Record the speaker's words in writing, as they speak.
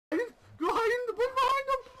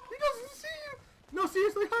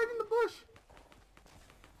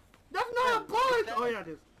at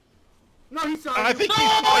his... No, he saw you. I think he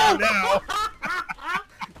saw you now.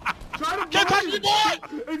 Try to Get back to the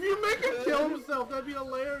boy! If you make him kill himself, that'd be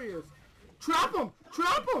hilarious. Trap him!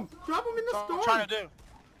 Trap him! Trap him in the That's storm! what I'm trying to do.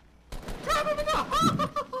 Trap him in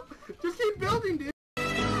the... Just keep building, dude.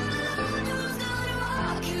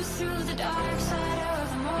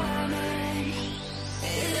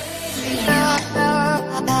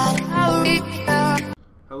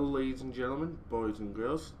 Hello ladies and gentlemen, boys and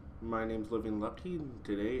girls, my name's Luckyy, and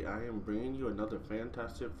today I am bringing you another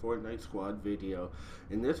fantastic Fortnite squad video.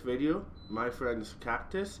 In this video, my friends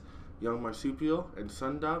Cactus, Young Marsupial, and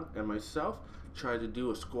Sundog, and myself try to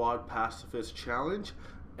do a Squad Pacifist challenge,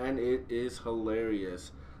 and it is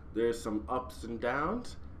hilarious. There's some ups and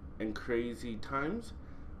downs, and crazy times.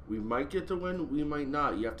 We might get the win, we might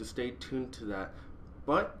not. You have to stay tuned to that.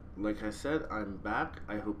 But like I said, I'm back.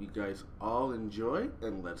 I hope you guys all enjoy,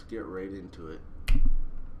 and let's get right into it.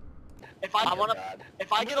 If I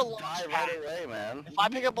get a launch pad, right away, man. if I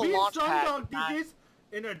pick up a launch pad, Sundog did this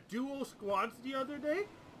in a duo squads the other day,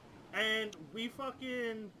 and we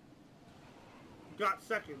fucking got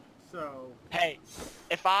second. So hey,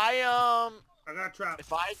 if I got trapped.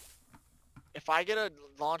 if I get a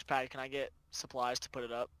launch pad, can I get supplies to put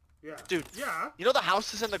it up? Yeah. Dude. Yeah. You know the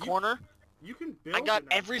houses in the corner? You can build. I got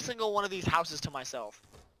every single one of these houses to myself.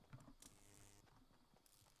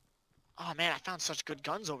 Oh man, I found such good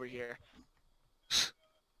guns over here.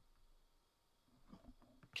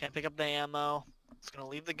 Can't pick up the ammo. Just gonna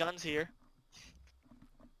leave the guns here.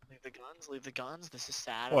 Leave the guns, leave the guns. This is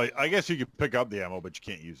sad. Well, I guess you could pick up the ammo, but you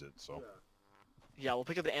can't use it, so. Yeah, we'll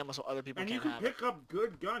pick up the ammo so other people And you can't can have it. pick up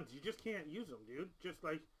good guns. You just can't use them, dude. Just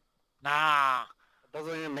like... Nah. It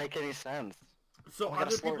doesn't even make any sense. So Oh, I gotta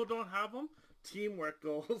other slow people it. don't have them? Teamwork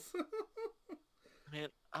goals. I mean,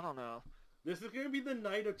 I don't know. This is going to be the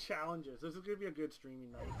night of challenges. This is going to be a good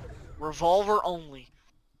streaming night. Revolver only.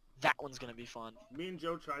 That one's gonna be fun. Me and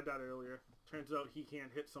Joe tried that earlier. Turns out he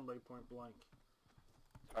can't hit somebody point blank.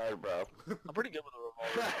 Alright, bro. I'm pretty good with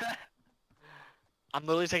a revolver. I'm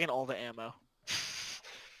literally taking all the ammo.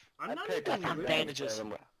 I'm not picked even up found really- bandages.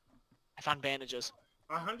 I found bandages.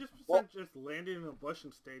 100% Well- just landed in a bush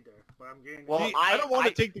and stayed there. But I'm getting... Well, See, I don't want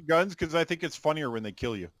to take the guns because I think it's funnier when they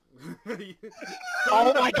kill you.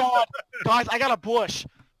 Oh my god! Guys, I got a bush!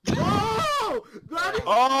 Oh! That is...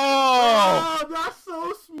 Oh! Oh, that's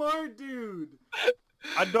so smart, dude.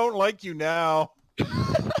 I don't like you now.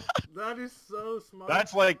 That is so smart.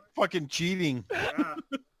 That's like fucking cheating. Yeah.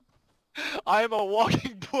 I am a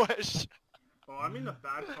walking bush! Oh, I'm in the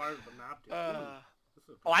bad part of the map, dude. This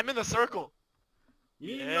is Oh, I'm in the circle!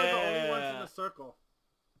 You are the only ones in Yeah. the circle.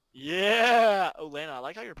 Yeah! Oh, Lana, I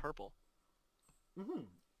like how you're purple. Mm-hmm.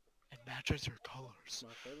 It matches your colors.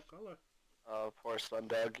 My favorite color. Oh, poor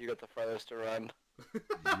Sundog. You got the farthest to run.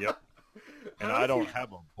 Yep. And How I does don't he-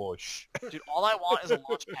 have a bush. Dude, all I want is a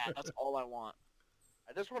launch pad. That's all I want.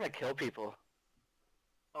 I just want to kill people.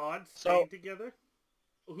 Odds So- staying together?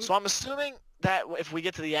 Who's... So I'm assuming that if we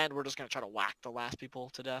get to the end, we're just gonna try to whack the last people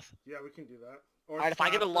to death. Yeah, we can do that. Or Alright, if I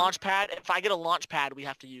get a trap them. launch pad, we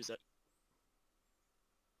have to use it.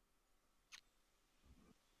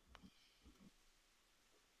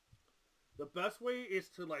 The best way is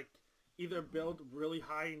to like either build really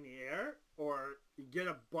high in the air or get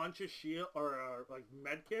a bunch of shield or like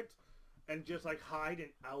med kits and just like hide and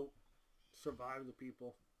out survive the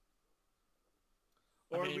people.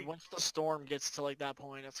 Or I mean, once the storm gets to like that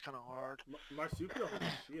point, it's kind of hard. Marsupial has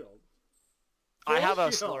a shield. I have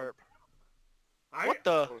a Full shield. slurp. I, What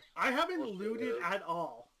the? I haven't looted at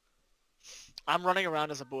all. I'm running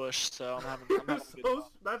around as a bush, so I'm having a good So, time.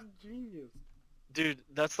 that's genius. Dude,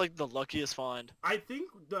 that's like the luckiest find. I think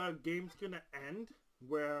the game's gonna end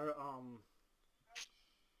where,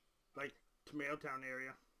 like, Tomato Town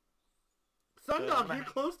area. Sundog, Good. you're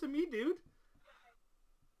close to me, dude.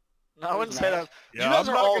 No, I wouldn't say that. Yeah, you guys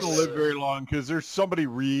I'm are not all gonna live very long because there's somebody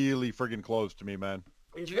really friggin' close to me, man.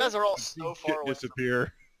 You guys are all so Shit far away.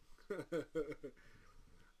 disappear.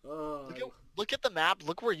 Look at the map.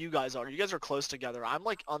 Look where you guys are. You guys are close together. I'm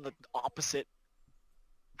like on the opposite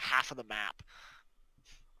half of the map.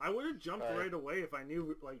 I would have jumped Right. right away if I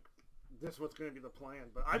knew, like, this was going to be the plan.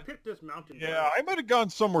 But I picked this mountain. Yeah, I might have gone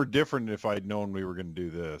somewhere different if I'd known we were gonna do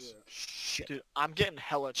this. Yeah. Shit. Dude, I'm getting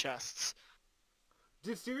hella chests.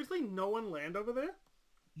 Did seriously no one land over there?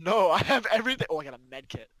 No, I have everything. Oh, I got a med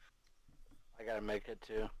kit. I gotta make it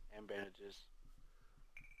too. And bandages.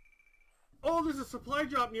 Oh, there's a supply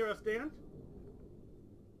drop near us, Dan.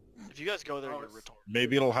 If you guys go there, Oh, you're it's- retarded.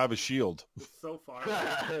 Maybe it'll have a shield. It's so far.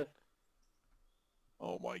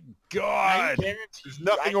 Oh my I god! guarantee There's you,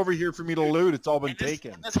 nothing over here for me to loot. It's all been in this,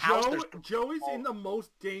 taken. in this house, Joe, there's Joe is in the most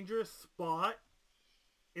dangerous spot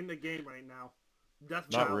in the game right now. Death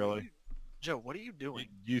Not Valley. really. Joe, what are you doing?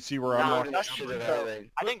 You see where Nah, I'm Not walking? Dusty shit of Depot.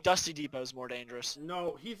 everything. I think Dusty Depot is more dangerous.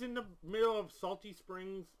 No, he's in the middle of Salty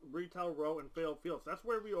Springs, Retail Row, and Fail Fields. That's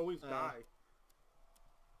where we always die.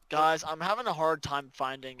 Guys, I'm having a hard time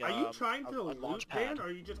finding. Are you trying to a loot, launch Dan, pad. or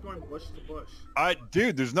are you just going bush to bush?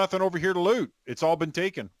 Dude, there's nothing over here to loot. It's all been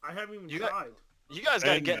taken. I haven't even You got- tried. You guys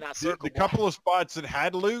gotta And get in that the circle. couple of spots that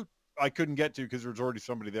had loot, I couldn't get to because there was already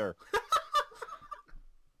somebody there.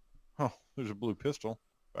 Oh, there's a blue pistol.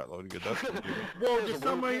 Fat loading good. That's good. Whoa, there's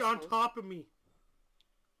somebody on top of me.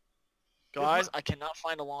 Guys, I cannot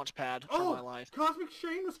find a launch pad for my life. Cosmic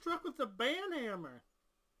Shane was struck with the ban hammer.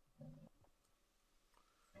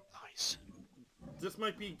 Nice. This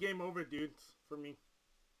might be game over, dudes, for me.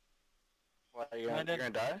 What, you're Landon? gonna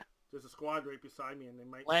die? There's a squad right beside me, and they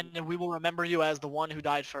might... Landon, we will remember you as the one who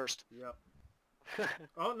died first. Yep.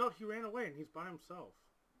 Oh, no, he ran away, and he's by himself.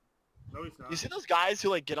 No, he's not. You see those guys who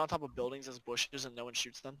like get on top of buildings as bushes and no one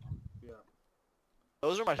shoots them? Yeah.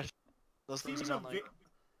 Those are my. Those Seen things a sound vi-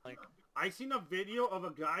 like. I seen a video of a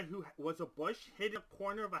guy who was a bush, hid in a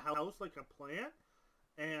corner of a house like a plant,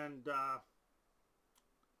 and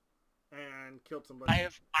killed somebody. I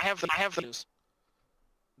have news.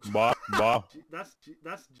 Bah, bah.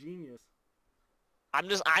 That's genius.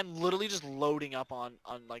 I'm literally just loading up on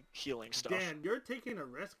like healing stuff. Dan, you're taking a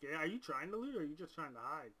risk. Eh? Are you trying to loot, or are you just trying to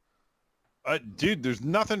hide? Dude, there's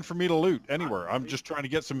nothing for me to loot anywhere. I'm just trying to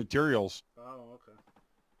get some materials. Oh, okay.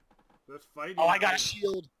 There's fighting. Oh, I got a out.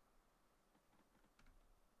 shield.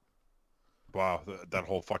 Wow, that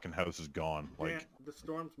whole fucking house is gone. Like, Dan, the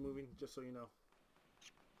storm's moving. Just so you know.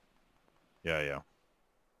 yeah.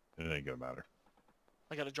 It ain't gonna matter.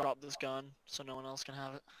 I gotta drop this gun so no one else can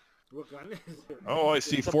have it. What gun is it? Oh, I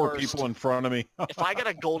see It's a 4 burst. people in front of me. If I got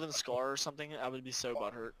a golden scar or something, I would be so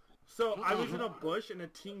butthurt. So I was in a bush and a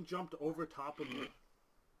team jumped over top of me.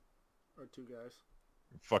 Or 2 guys.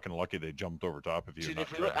 Fucking lucky they jumped over top of you. Dude, not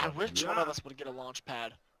if we were, I trying to- wish one Yeah. of us would get a launch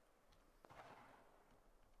pad.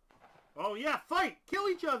 Oh yeah, fight! Kill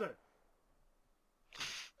each other!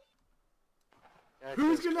 Yeah,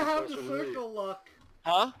 Who's Chris, gonna get have the closer to me. circle luck?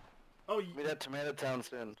 Huh? Oh, Meet at Tomato Town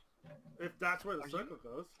soon. if that's where the circle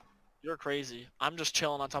goes. You're crazy. I'm just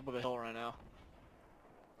chilling on top of a hill right now.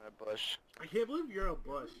 My bush. I can't believe you're a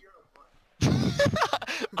bush.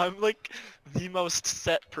 I'm like the most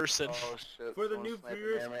set person. Oh shit. For the someone's new sniping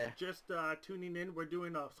viewers near me. just tuning in, we're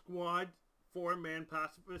doing a squad 4-man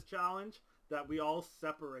pacifist challenge that we all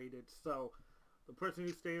separated. So the person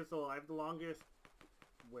who stays alive the longest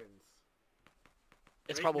wins.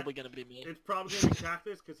 It's Right probably gonna be me. It's probably gonna be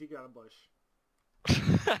Cactus because he got a bush.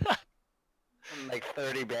 And like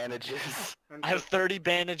 30 bandages. And I have 30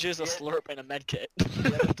 bandages, a slurp, and a med kit. Do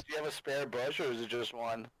you have a spare bush or is it just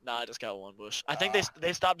one? Nah, I just got one bush. I think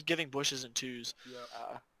they stopped giving bushes in 2s,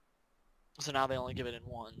 Yep. so now they only give it in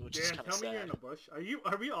 1, which is Dan, kind of tell me you're sad. in a bush.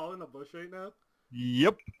 Are we all in a bush right now?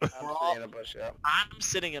 Yep. I'm all- sitting in a bush, yeah. I'm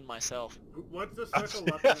sitting in myself. What's the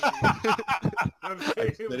circle up? I'm I'm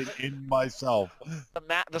saying, sitting in myself. The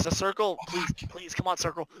map, there's a circle. Please, come on,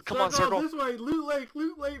 circle. Come on, circle. This way, loot lake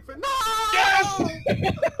for no. Yes!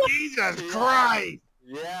 Jesus Christ!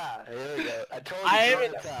 Yeah, here we go. I told you, I am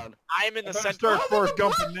Tomato in- Town. I'm in the I'm gonna center. start Oh, Forrest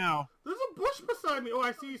there's a Gumping bush! now. There's a bush beside me. Oh,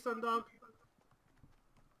 I see you, Sundog.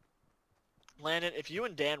 Landon, if you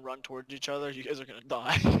and Dan run towards each other, you guys are gonna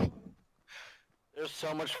die. There's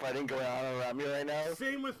so much fighting going on around me right now.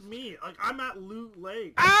 Same with me. Like I'm at Loot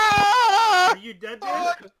Lake. Ah! Are you dead,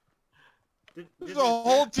 Dan? There's a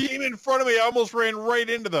whole team in front of me. I almost ran right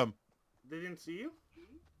into them. They didn't see you?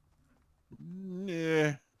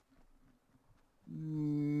 Nah.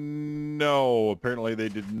 No, apparently they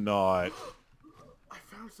did not. I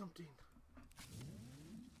found something.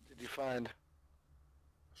 Did you find?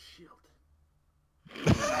 Shield.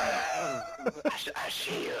 A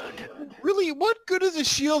shield. Really, what good is a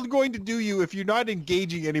shield going to do you if you're not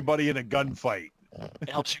engaging anybody in a gunfight? It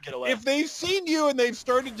helps you get away. If they've seen you and they've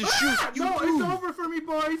started to shoot, you No, move. it's over for me,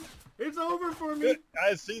 boys. It's over for me.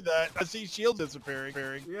 I see that. I see shield disappearing.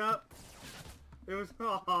 Yep. It was.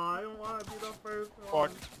 Oh, I don't want to be the first one.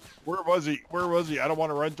 Fuck. Where was he? Where was he? I don't want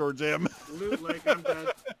to run towards him. Loot Lake, I'm dead.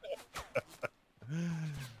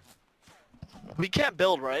 We can't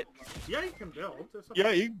build, right? Yeah, you can build. There's some- Yeah,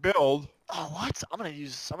 you can build. Oh, what? I'm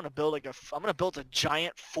gonna build like I'm gonna build a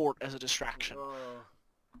giant fort as a distraction. Oh.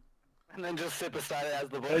 And then just sit beside it as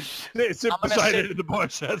the bush. Sit I'm gonna beside sit- it in the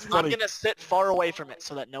bush. That's I'm funny. gonna sit far away from it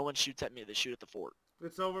so that no one shoots at me. They shoot at the fort.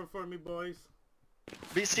 It's over for me, boys.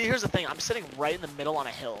 But see, here's the thing. I'm sitting right in the middle on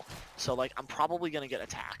a hill, so like I'm probably gonna get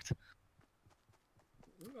attacked.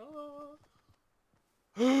 Oh.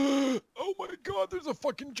 Oh my god, there's a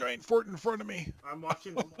fucking giant fort in front of me. I'm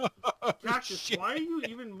watching. Cactus, Shit. why are you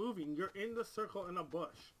even moving? You're in the circle in a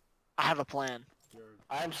bush. I have a plan.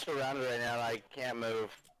 I'm surrounded right now and I can't move.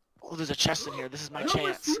 Oh, there's a chest in here. This is my Your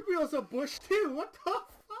chance. marsupial's a bush too. What the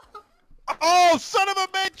fuck? Oh, son of a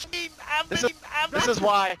bitch! This is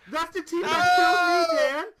why. That's the team that killed me,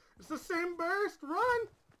 Dan. It's the same burst.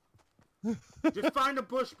 Run. Just find a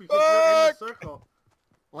bush because you're in the circle.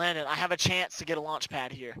 Landon, I have a chance to get a launch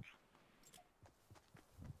pad here.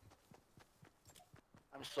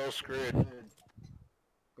 I'm so screwed. At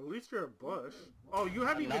least you're a bush. Oh, you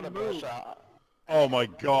haven't I'm not even a bush. moved. Oh my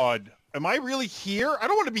god. Am I really here? I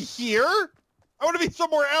don't want to be here. I want to be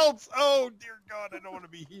somewhere else. Oh dear god, I don't want to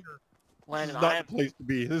be here. This Landon, is not the place to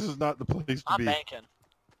be. This is not the place to I'm be. banking.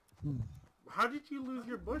 How did you lose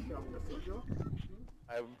your bush, young marsupial?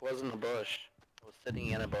 I was in the bush. I was sitting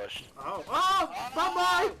in a bush. Oh,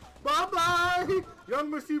 bye-bye! Bye-bye! Young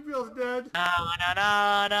marsupial's dead. Na na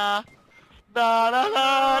na na. Na na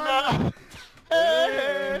na na.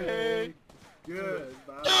 Hey. Good.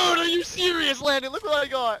 Dude, are you serious, Landon? Look what I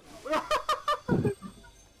got.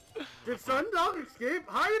 Did Sundog escape?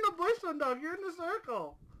 Hide in the bush, Sundog. You're in the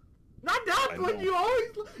circle. Not that I bush.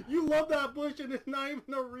 know. You love that bush, and it's not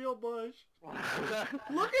even a real bush.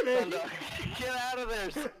 Look at it. Get out of there.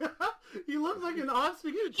 He looks like an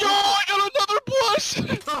ostrich. Yo, I got another bush.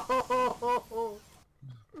 Oh.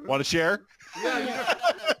 Want to share? Yeah.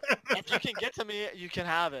 If you can get to me, you can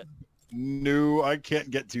have it. No, I can't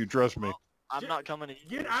get to. Trust me. I'm not coming to you.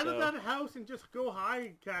 Get out of that house and just go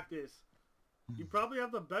hide, Cactus. You probably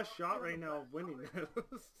have the best shot right now of winning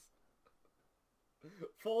this.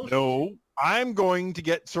 Full No, I'm going to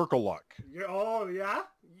get circle luck. Oh, yeah?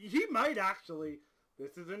 He might actually.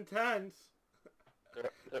 This is intense.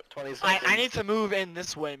 20 seconds. I need to move in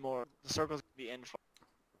this way more. The circle's gonna be in.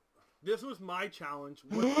 This was my challenge.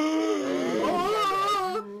 Oh!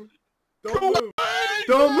 Don't move.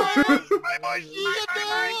 Don't move.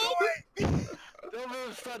 Don't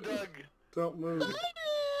move, Sundog. Don't move.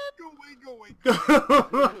 Go away.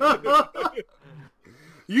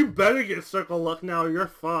 You better get circle luck now. You're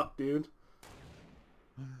fucked, dude.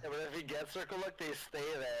 Yeah, but if you get circle luck, they stay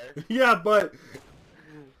there. Yeah, but...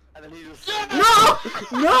 And then you just... No!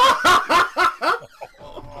 No!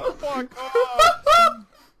 Oh, fuck off.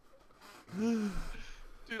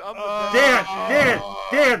 Dude, I'm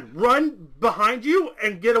Dan, run behind you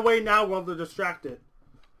and get away now while they're distracted.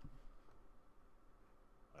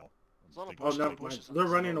 Oh, never mind. They're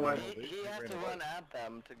running away. He has to run at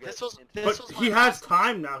them to get... But he has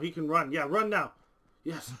time now. He can run. Yeah, run now.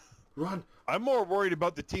 Yes, run. I'm more worried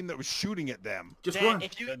about the team that was shooting at them. Just Dan, run.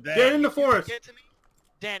 if you Get in the forest. get to me,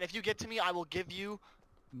 Dan, if you get to me, I will give you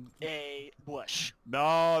a bush.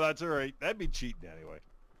 No, that's all right. That'd be cheating anyway.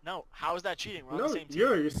 No, how is that cheating? We're on No, the same team.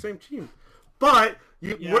 you're the same team. But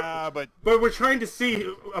Yeah, but we're trying to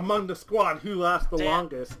see among the squad who lasts the Dan.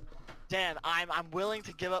 longest. Dan, I'm willing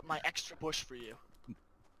to give up my extra bush for you.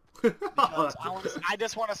 Because I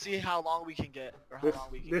just want to see how long we can get, or how long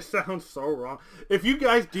we can. This sounds so wrong. If you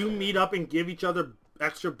guys do meet up and give each other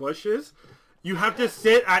extra bushes, you have to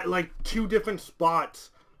sit at like 2 different spots.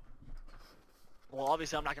 Well,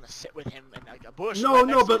 obviously I'm not gonna sit with him in like a bush. No, right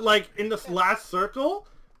no, next to but him. like in this last circle,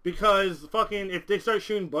 because fucking if they start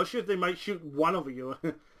shooting bushes, they might shoot one of you.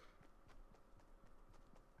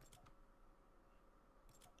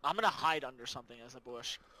 I'm gonna hide under something as a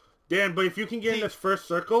bush. Dan, but if you can get in this first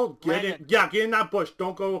circle, get in. Landon. Yeah, get in that bush.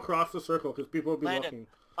 Don't go across the circle because people will be Landon, looking.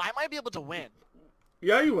 I might be able to win.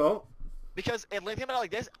 Yeah, you will. Because if think about it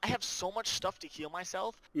like this, I have so much stuff to heal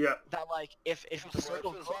myself Yeah. that like if the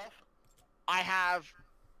circle Slurp is off? I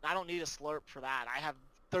don't need a slurp for that. I have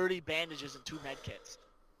 30 bandages and 2 med kits.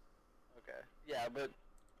 Okay. Yeah, but...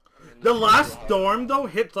 I mean, The this last is hard. storm though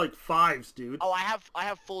hits like 5s, dude. Oh, I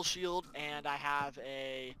have full shield and I have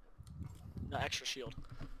no extra shield.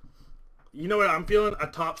 You know what? I'm feeling a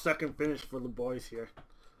top second finish for the boys here.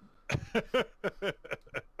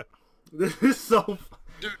 This is so.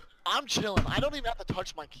 Dude, I'm chilling. I don't even have to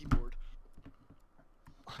touch my keyboard.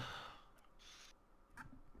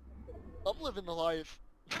 I'm living the life.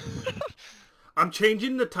 I'm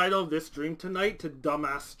changing the title of this stream tonight to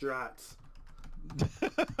Dumbass Strats.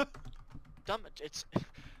 Dumb. It's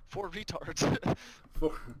for retards.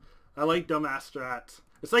 I like Dumbass Strats.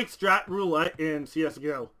 It's like Strat Roulette in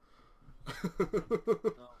CSGO. Oh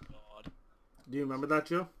god. Do you remember that,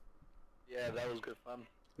 Joe? Yeah, that was good fun.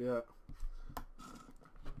 Yeah.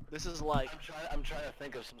 This is like I'm trying to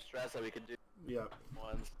think of some strats that we could do. Yeah.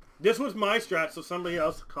 Ones. This was my strat, so somebody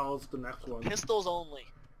else calls the next one. pistols only.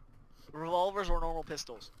 Revolvers or normal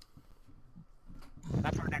pistols.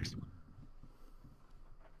 That's our next one.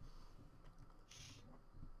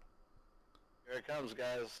 Here it comes,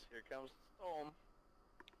 guys. Here comes the storm.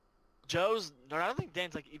 Joe's. No, I don't think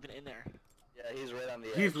Dan's like even in there. Yeah, he's right on the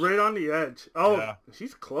edge. He's right on the edge. Oh, Yeah.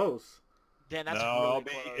 she's close. Dan, that's No,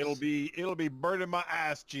 really close. it'll be burning my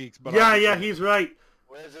ass cheeks. But Yeah, he's right.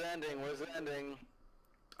 Where's it ending? Where's it ending?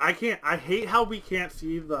 I hate how we can't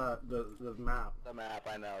see the map. The map,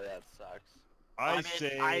 I know. Yeah, it sucks. I mean,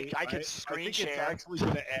 say I could I screen think share. it's actually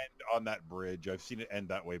going to end on that bridge. I've seen it end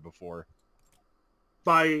that way before.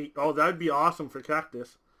 Oh, that'd be awesome for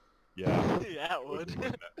Cactus. Yeah. Yeah, it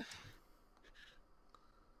would.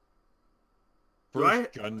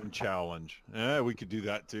 First gun challenge. Yeah, we could do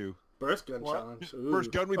that too. First gun What? challenge. Ooh.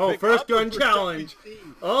 First gun we Oh, pick first up, gun the first gun challenge. we see.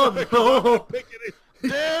 Oh no! Pick it.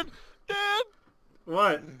 Dan!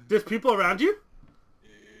 What? There's people around you?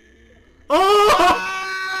 Oh!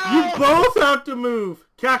 You both have to move.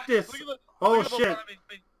 Cactus. Oh Look at the shit. front of me.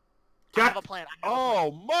 I have a plan.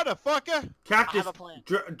 Oh, motherfucker! Cactus. I have a plan.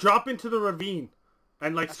 Drop into the ravine,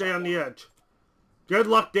 and like stay on the edge. Good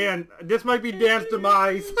luck, Dan. This might be Dan's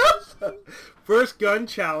demise. First gun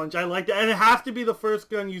challenge. I like that, and it has to be the first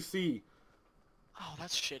gun you see. Oh,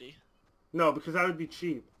 that's shitty. No, because that would be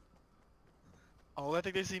cheap. Oh, I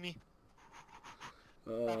think they see me.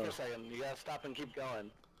 Stop for a second. You gotta stop and keep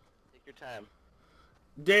going. Take your time.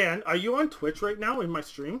 Dan, are you on Twitch right now in my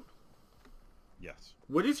stream? Yes.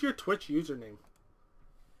 What is your Twitch username?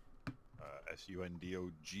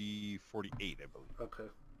 SUNDOG48, I believe. Okay.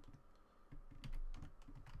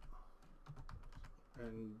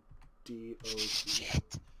 And D-O-G. Shit!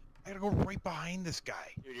 I gotta go right behind this guy.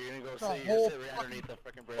 Dude, you're gonna go The sit, whole sit right underneath the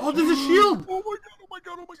freaking bridge. Oh, there's a shield! Oh my god, oh my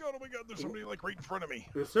god, oh my god, oh my god, there's somebody like right in front of me.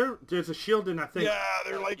 Is there? There's a shield in that thing. Yeah,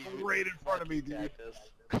 they're like right in front of me, dude.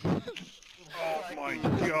 Cactus. Oh my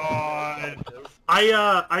god.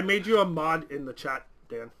 I made you a mod in the chat,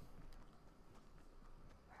 Dan.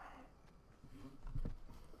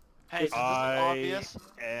 Hey, so this is I obvious.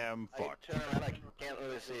 am I fucked. turn around, I can't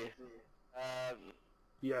really see.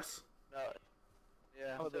 Yes. No.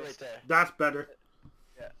 Yeah, Oh, sit this. right there. That's better.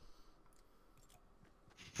 Yeah.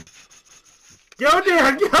 Go,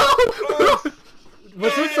 Dan, go!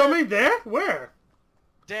 Was there somebody there? Where?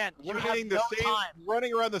 Dan, you have Running the no same, time.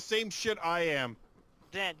 running around the same shit I am.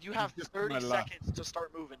 Dan, you have Just 30 my luck. seconds to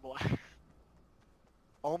start moving, boy.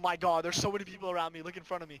 Oh my god, there's so many people around me. Look in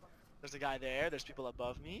front of me. There's a guy there. There's people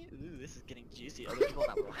above me. Ooh, this is getting juicy. Oh, there's people in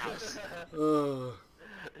that little house. Ugh. Ooh,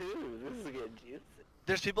 this is getting juicy.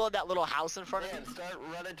 There's people in that little house in front of me. Man, start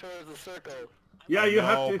running towards the circle. Yeah, you No,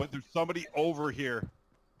 have to. but there's somebody over here.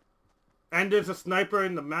 And there's a sniper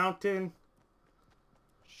in the mountain.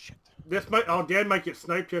 Shit. This might. Oh, Dan might get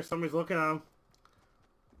sniped here. Somebody's looking at him.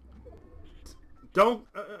 Don't.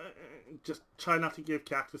 Just try not to give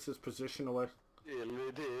Cactus his position away.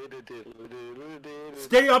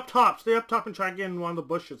 Stay up top. Stay up top and try and get in one of the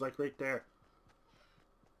bushes, like right there.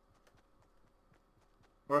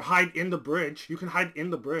 Or hide in the bridge. You can hide in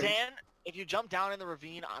the bridge. Dan, if you jump down in the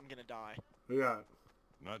ravine, I'm gonna die. Yeah.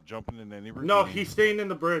 Not jumping in any ravine. No, he's staying in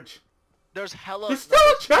the bridge. There's hella. There's still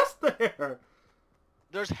a chest there.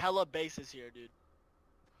 There's hella bases here, dude.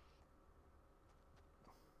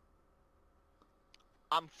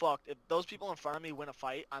 I'm fucked. If those people in front of me win a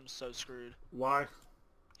fight, I'm so screwed. Why?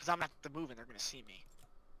 Because I'm not to move and they're gonna see me.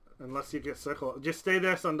 Unless you get circled. Just stay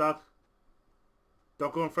there, Sundog.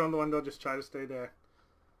 Don't go in front of the window. Just try to stay there.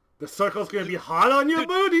 The circle's gonna be hot on your Dude,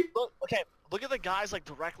 booty. Look, okay, look at the guys like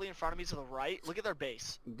directly in front of me to the right. Look at their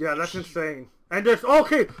base. Yeah, that's insane. And there's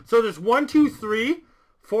okay. So there's 1, 2, 3,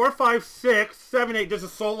 4, 5, 6, 7, 8. There's a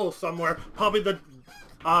solo somewhere. Probably the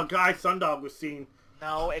guy Sundog was seeing.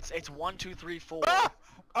 No, it's 1, 2, 3, 4. Ah!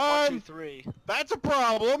 1, 2, 3. That's a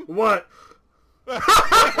problem. What?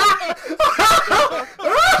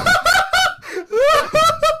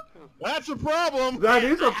 That's a problem. That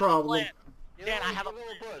is I a have problem. plan. Dan, I have a Give him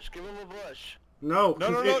a bush. Give him a bush. No, No,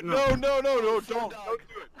 'cause no, it- no, no, no, no, don't do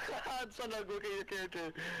it. Sundog, look at your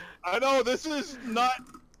character. I know, this is not,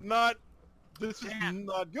 this is Dan.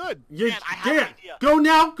 not good. You, Dan, I have an Dan, idea.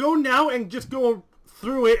 go now, and just go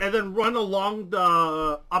through it, and then run along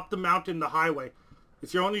the up the mountain, the highway.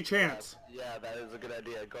 It's your only chance. Yeah, that is a good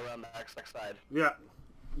idea. Go around the next side. Yeah,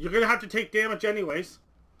 you're gonna have to take damage anyways.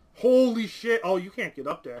 Holy shit! Oh, you can't get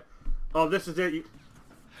up there. Oh, this is it.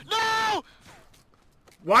 No!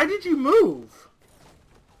 Why did you move?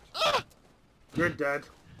 You're dead.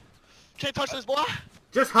 Can't touch this boy.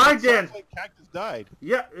 Just hide, Dan. Sounds like Cactus died.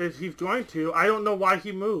 Yeah, if he's going to. I don't know why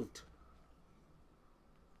he moved.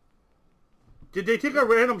 Did they take a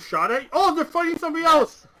random shot at you? Oh, they're fighting somebody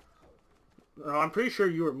else! Oh, I'm pretty sure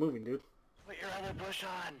you were moving, dude. Put your other bush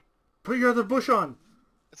on. Put your other bush on.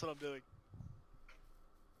 That's what I'm doing.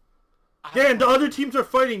 Dan, the other teams are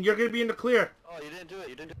fighting. You're gonna be in the clear. Oh, you didn't do it.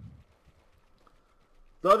 You didn't do it.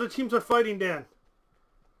 The other teams are fighting, Dan.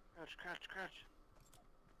 Crouch, crouch, crouch.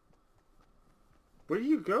 Where are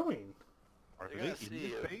you going? Are They're they gonna in see this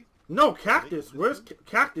you. base? No, Cactus. Where's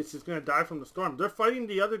Cactus is gonna die from the storm. They're fighting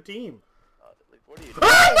the other team. Like, what are you doing?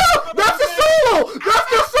 Ah, no! That's the solo! That's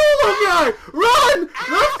the solo guy! Run!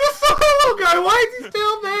 That's the solo guy! Why is he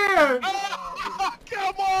still there? Oh,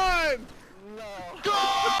 come on! No.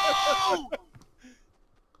 Go!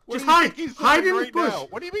 What Just do you hide. think he's Hide doing in the right bush. now?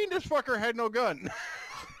 What do you mean this fucker had no gun?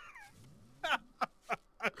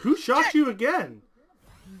 Who shot you again?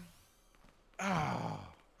 Ah.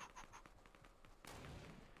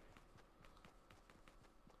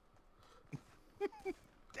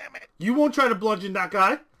 Damn it. You won't try to bludgeon that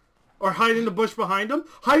guy? Or hide in the bush behind him? Go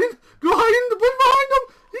hide in the bush behind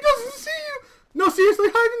him! He doesn't see you! No, seriously,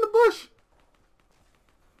 hide in the bush!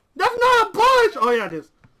 That's not a bush! Oh yeah, it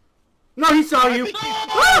is. No, he saw you.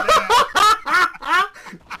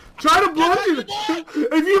 Try to bludgeon.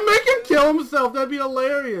 If you make him kill himself, that'd be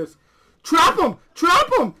hilarious. Trap him! Trap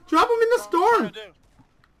him! Trap him in the storm!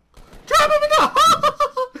 Trap him in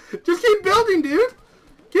the... Just keep building, dude!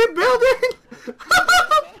 Keep building!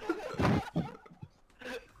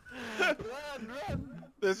 Run.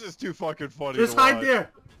 This is too fucking funny. Just to hide watch. there.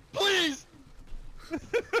 Please!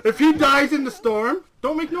 If he dies in the storm,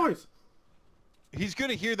 don't make noise. He's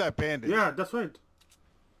gonna hear that bandit. Yeah, that's right.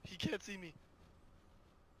 He can't see me.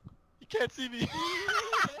 He can't see me.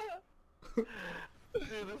 Dude,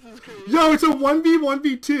 this is crazy. Yo, it's a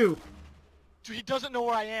 1v1v2. Dude, he doesn't know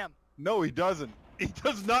where I am. No, he doesn't. He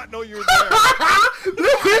does not know you're there.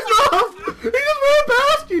 This is off! He just ran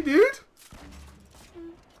past you, dude! Oh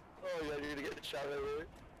yeah, you're gonna get shot everywhere.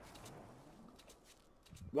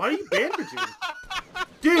 Why are you bandaging?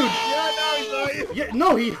 Dude! Yeah, no, he's not. Yeah,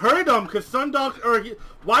 no, he heard him, cause Sundog,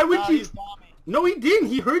 why would No, you? he saw me. No, he didn't.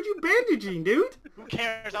 He heard you bandaging, dude. Who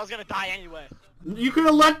cares? I was gonna die anyway. You could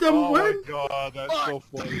have let them Oh win. my god, that's so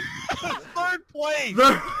funny. Third place!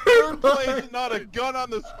 The- Third place and not a gun on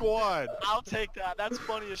the squad. I'll take that. That's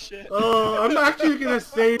funny as shit. Oh, I'm actually gonna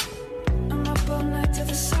say.